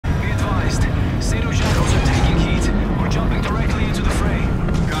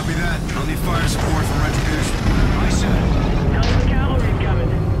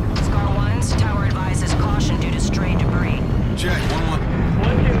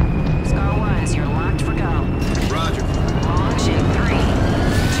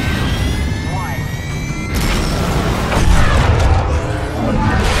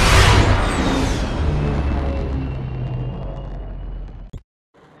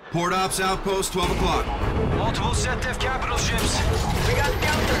Port Ops Outpost, 12 o'clock. Multiple SETDEF capital ships. We got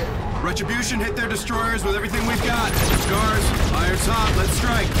Skelter. Retribution hit their destroyers with everything we've got. Scars, fire's hot, let's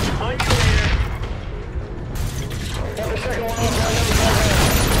strike. On you later. Got the second one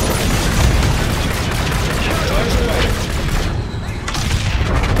Fires away.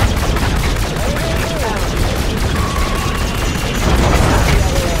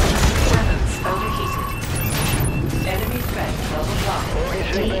 Weapons overheated. Enemy threat level 5.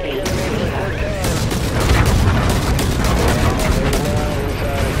 D8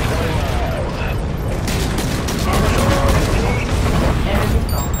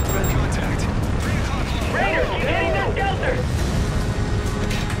 Raiders, keep hitting that Skelter.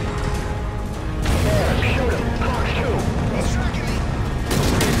 Shoot him. Cox 2. He's tracking me.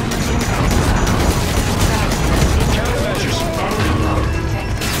 Countermeasures. Enemy lock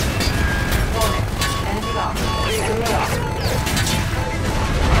detected. Warning. Enemy lock. Taking it up.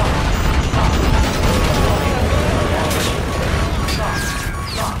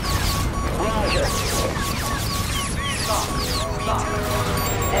 Roger.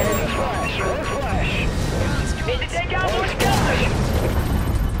 Enemy flash. One flash. Need to take out more Skelters.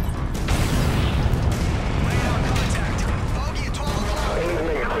 I need to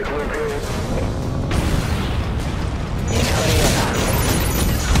make a quick loop here.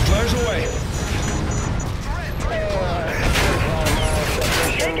 Flares away.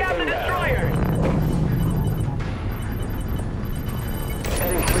 Take out the destroyer.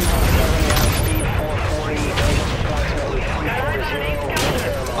 Heading 317, out speed 440, approximately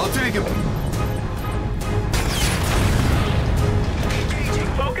 340. I'll take him.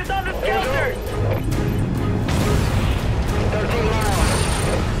 Focus on the Skelters. 13 miles.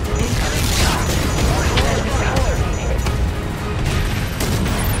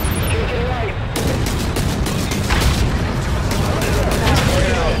 Taking right.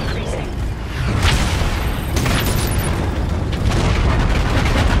 increasing.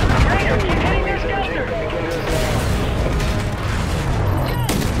 Raiders, keep hitting their Skelters.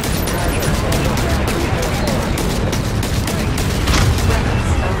 Back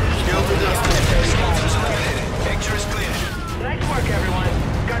into his Skelter dusted. Picture is clear. Nice work, everyone.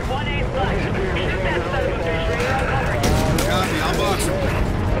 Got 1 ace left. Shoot that son of a bitch, Raider. I'll cover you. Copy, I'll box him.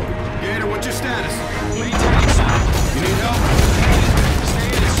 Gator, what's your status? Maintain, sir. You need help? Stay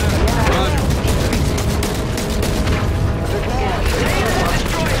in, sir. Roger. Raiders,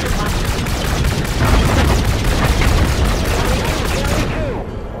 destroyer.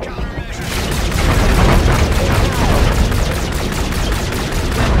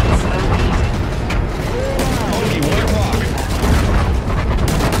 Weapons overheated. Monkey, 1 o'clock.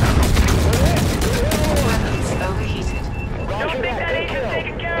 Weapons overheated. Don't think that agent's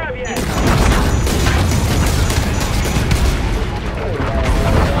taken care of yet.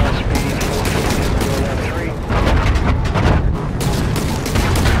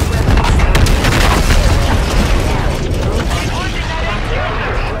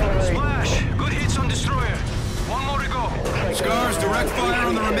 Splash! Good hits on destroyer. One more to go. Scars, direct fire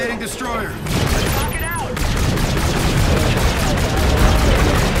on the remaining destroyer. Knock it out.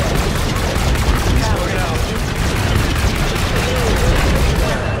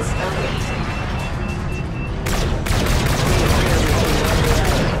 Weapons overheated.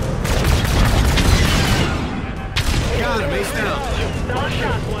 Got him, ace down. Solid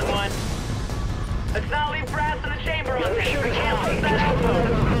shots, 1-1. Let's not leave brass in the chamber on this. We can't lose that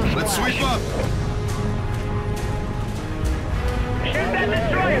outpost. Let's sweep up. Shoot that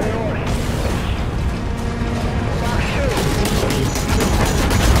destroyer.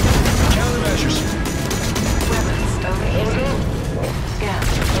 Countermeasures. Weapons overheated. Scan.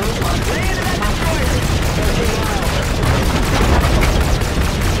 Lay into that destroyer.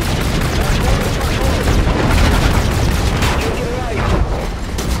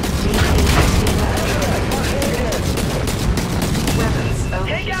 Weapons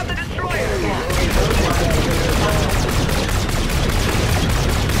overheated. Take out the destroyer.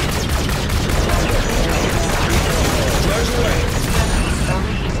 Flares away.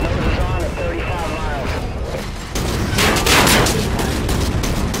 Overheated. Nose is on at 35 miles.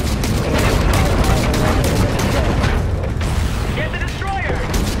 Get the destroyer.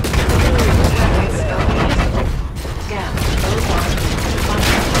 Weapons overheated. Scan.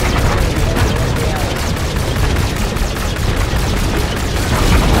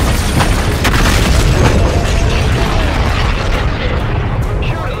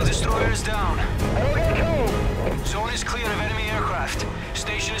 All destroyers down. Zone is clear of enemy aircraft.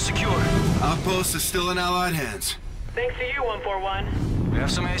 Station is secure. Outpost is still in Allied hands. Thanks to you, 141. We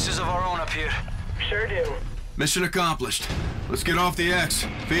have some aces of our own up here. Sure do. Mission accomplished. Let's get off the X.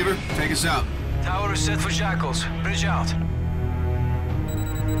 Fever, take us out. Tower is set for Jackals. Bridge out.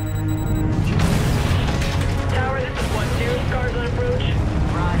 Tower, this is 1-2. Scars on approach.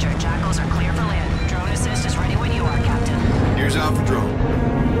 Roger. Jackals are clear for land. Drone assist is ready when you are, Captain. Gears out for drone.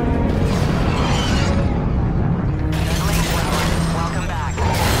 Handling well. Welcome back.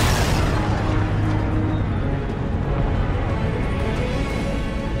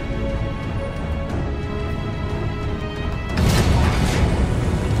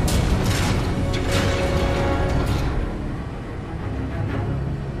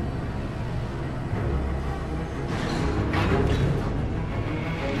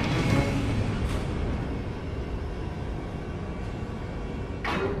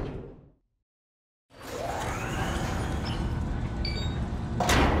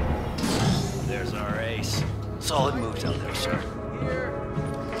 There's our ace. Solid moves out there, sir. Here.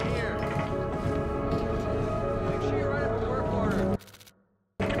 Make sure you write up a work order.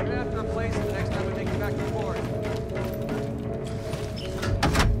 We're gonna have to replace it the next time we take it back to port.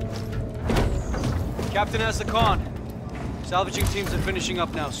 Captain has the con. Salvaging teams are finishing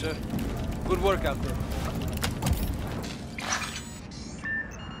up now, sir. Good work out there.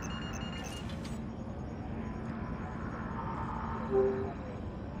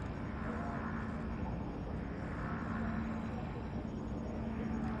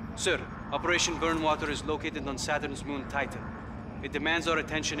 Sir, Operation Burnwater is located on Saturn's moon Titan. It demands our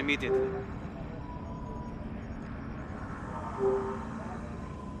attention immediately.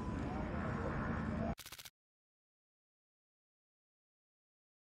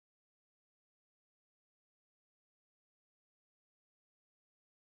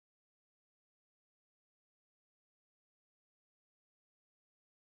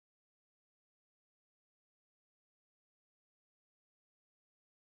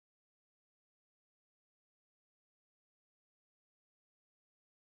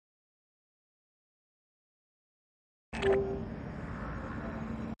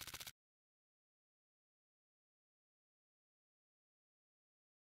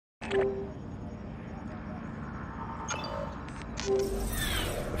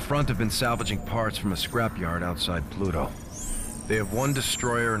 The front have been salvaging parts from a scrapyard outside Pluto. They have one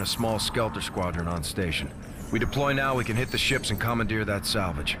destroyer and a small Skelter squadron on station. We deploy now, we can hit the ships and commandeer that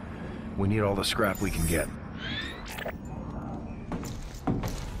salvage. We need all the scrap we can get.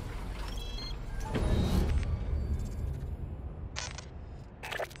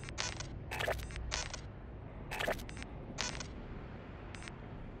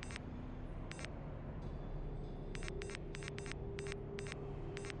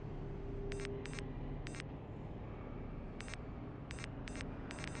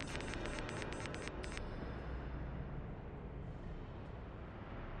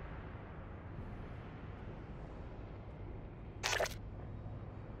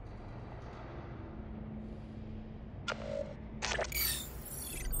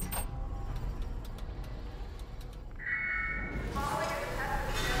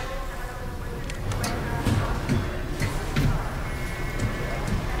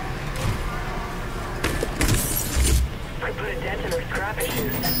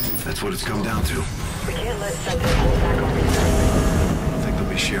 That's what it's come down to. We can't let Sentinel hold back on these. I think they'll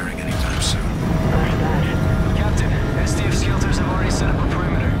be sharing anytime soon. Captain, SDF Skelters have already set up a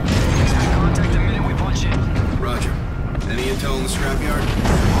perimeter. Expect contact the minute we punch in. Roger. Any intel in the scrapyard?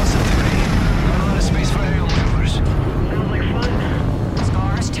 Positivity. Not a lot of space for aerial maneuvers. Sounds like fun.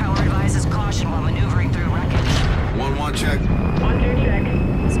 Scars, tower advises caution while maneuvering through wreckage. 1-1 check. 1-2 check.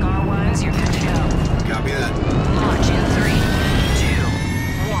 Scar 1s, you're good to go. Copy that. Launch in 3, 2,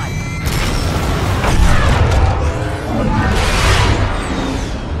 1.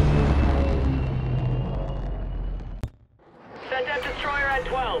 Set that destroyer at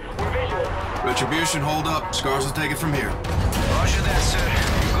 12. We're visual. Retribution, hold up. Scars will take it from here. Roger that, sir.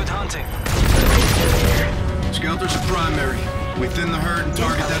 Good hunting. Skelters are primary. We thin the herd and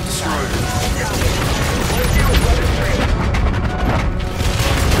target that destroyer. Let's do it, weapon straight.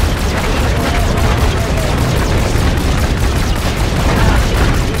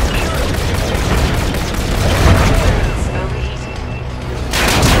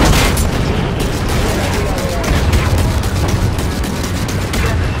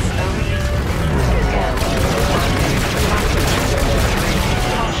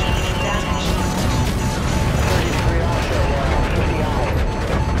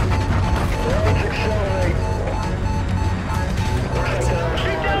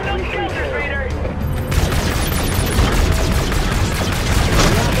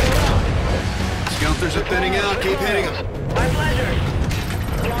 Skelters are thinning out. Keep hitting them. My pleasure.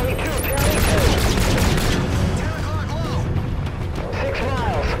 Charlie 2, Charlie 2.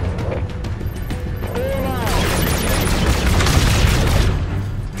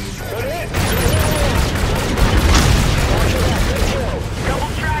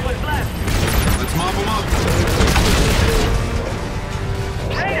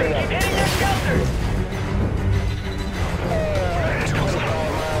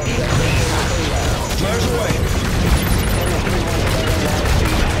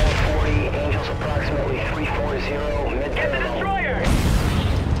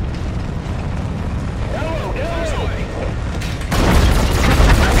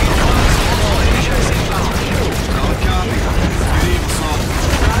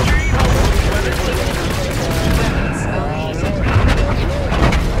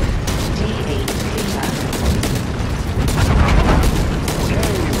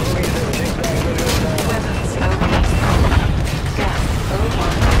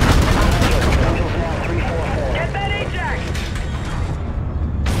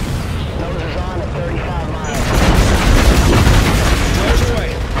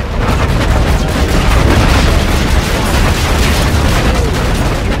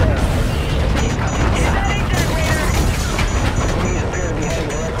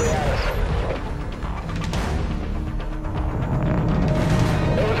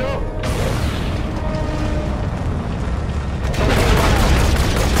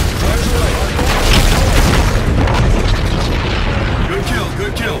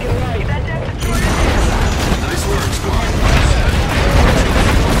 Nice work, squad.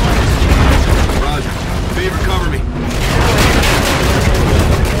 Roger. Favor, cover me.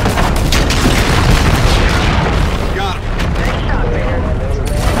 Got him.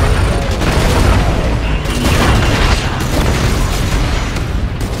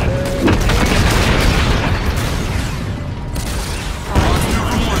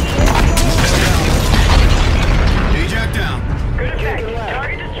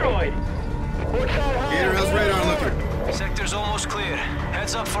 Sector's almost clear.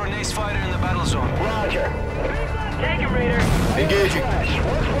 Heads up for an ace fighter in the battle zone. Roger. Take him, Raider. Engaging.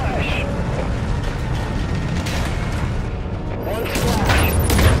 One flash. One splash.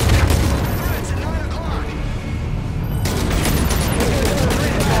 It's 9 o'clock.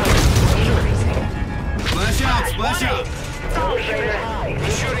 Splash out, splash out.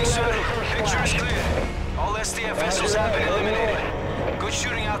 Good shooting, sir. Picture is clear. All SDF vessels have been eliminated. Good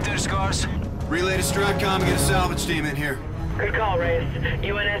shooting out there, Scars. Relay to Stratcom and get a salvage team in here. Good call, Reyes.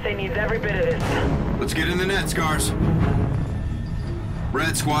 UNSA needs every bit of this. Let's get in the net, Scars.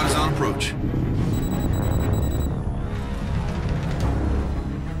 Red squad is on approach.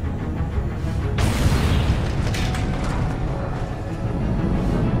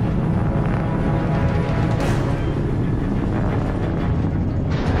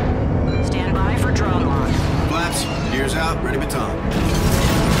 Stand by for drone lock. Flaps, gears out, ready baton.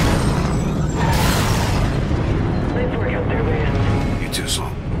 Nice work out there, man. You too,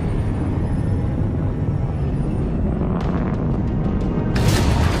 Saul.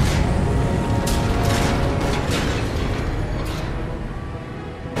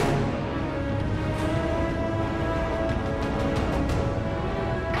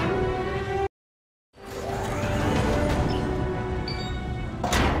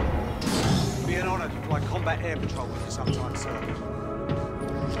 Be an honor to fly combat air patrol with you sometime, sir.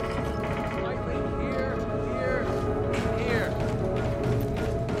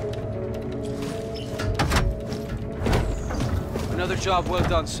 Another job well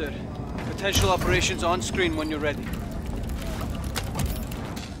done, sir. Potential operations on screen when you're ready.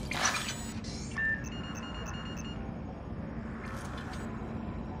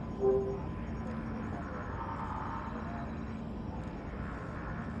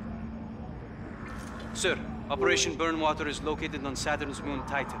 Sir, Operation Burnwater is located on Saturn's moon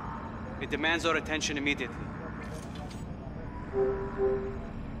Titan. It demands our attention immediately.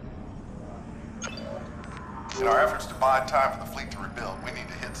 In our efforts to buy time for the fleet to rebuild, we need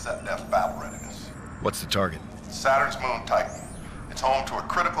to hit SETDEF battle readiness. What's the target? Saturn's moon Titan. It's home to a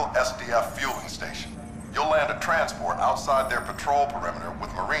critical SDF fueling station. You'll land a transport outside their patrol perimeter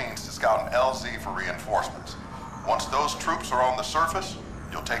with Marines to scout an LZ for reinforcements. Once those troops are on the surface,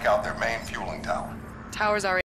 you'll take out their main fueling tower. Tower's already